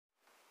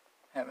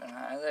Heaven,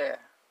 hi there.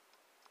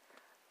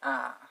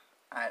 I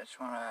just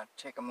want to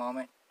take a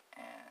moment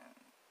and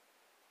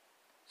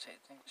say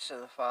thanks to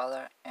the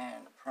Father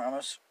and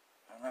promise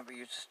I'll never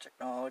use this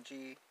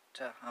technology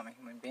to harm a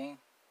human being.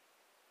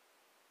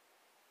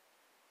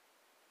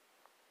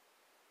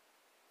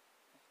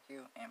 Thank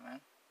you.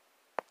 Amen.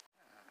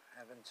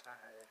 Heaven's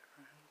high there,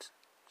 friends.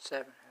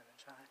 7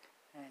 heavens high.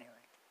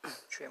 Anyway,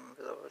 treatment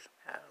for those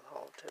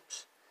alcohol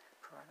tips,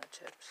 piranha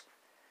tips.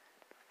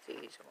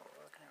 These are what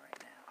we're working at right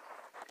now.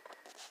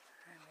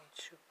 I made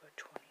Super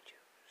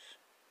 22s.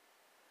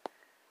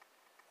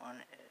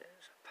 One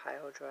is a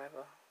pile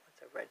driver with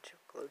a red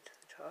tip glued to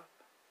the top,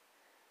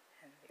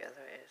 and the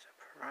other is a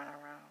piranha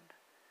round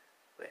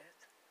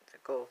with the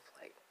gold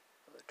flake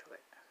glued to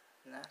it.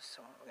 And that's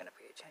the one we're going to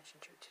pay attention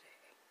to today.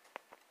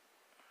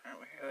 And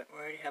we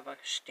already have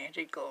a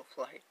standard gold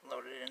flake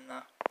loaded in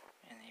the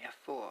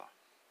F4.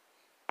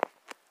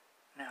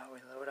 Now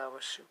we load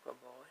our super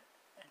bullet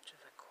into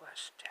the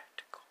Quest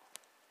Tactical.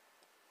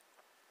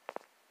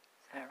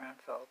 That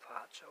round fell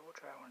apart, so we'll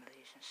try one of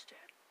these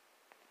instead.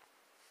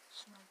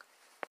 Snug.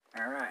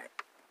 Alright.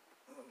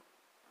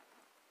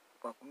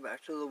 Welcome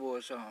back to the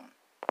war zone.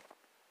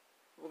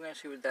 We're going to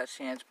see what that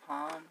Sans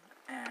Palm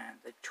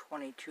and the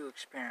 22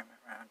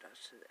 experiment round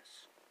does to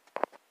this.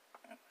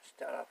 I'm going to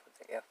start off with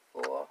the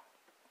F4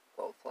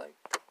 gold flake.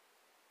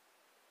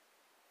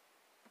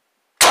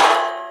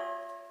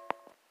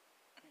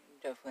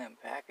 Definitely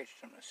unpackaged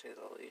them, to say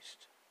the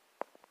least.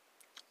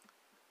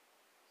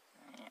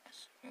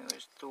 Yes, he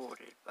was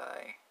thwarted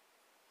by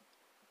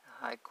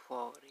a high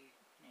quality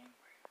name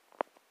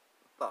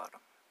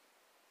bottom.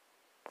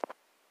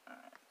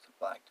 It's a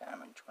Black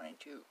Diamond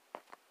 22.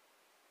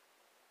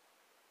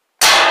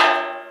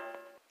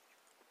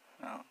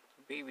 Well,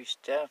 the BB's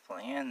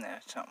definitely in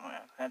there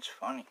somewhere. That's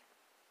funny.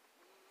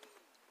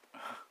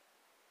 That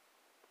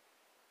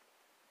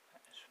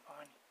is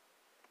funny.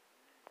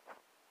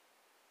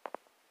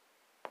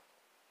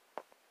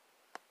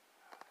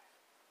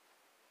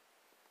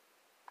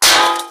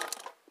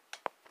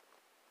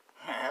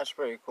 That's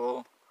pretty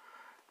cool.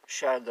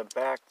 Shot the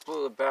back,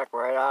 blew the back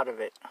right out of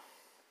it.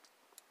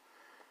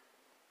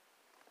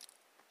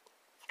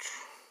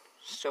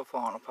 Still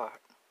falling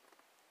apart.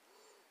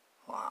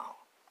 Wow.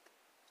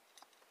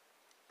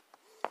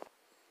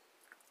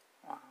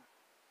 Wow.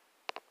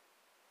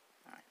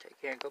 Alright,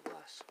 take care, God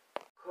bless.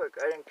 Quick,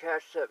 I didn't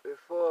catch that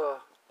before.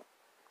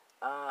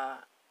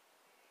 That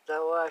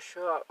last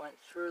shot went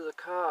through the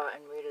car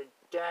and made a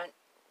dent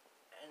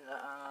in the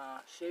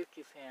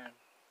safety fan.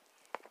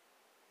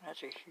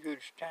 That's a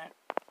huge dent.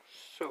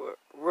 So it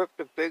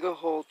ripped a bigger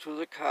hole through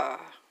the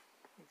car,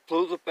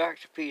 blew the back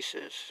to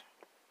pieces,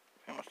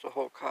 pretty much the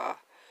whole car,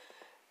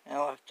 and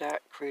left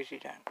that crazy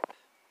dent.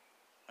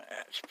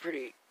 That's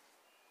pretty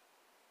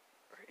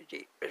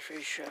deep,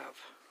 pretty sharp.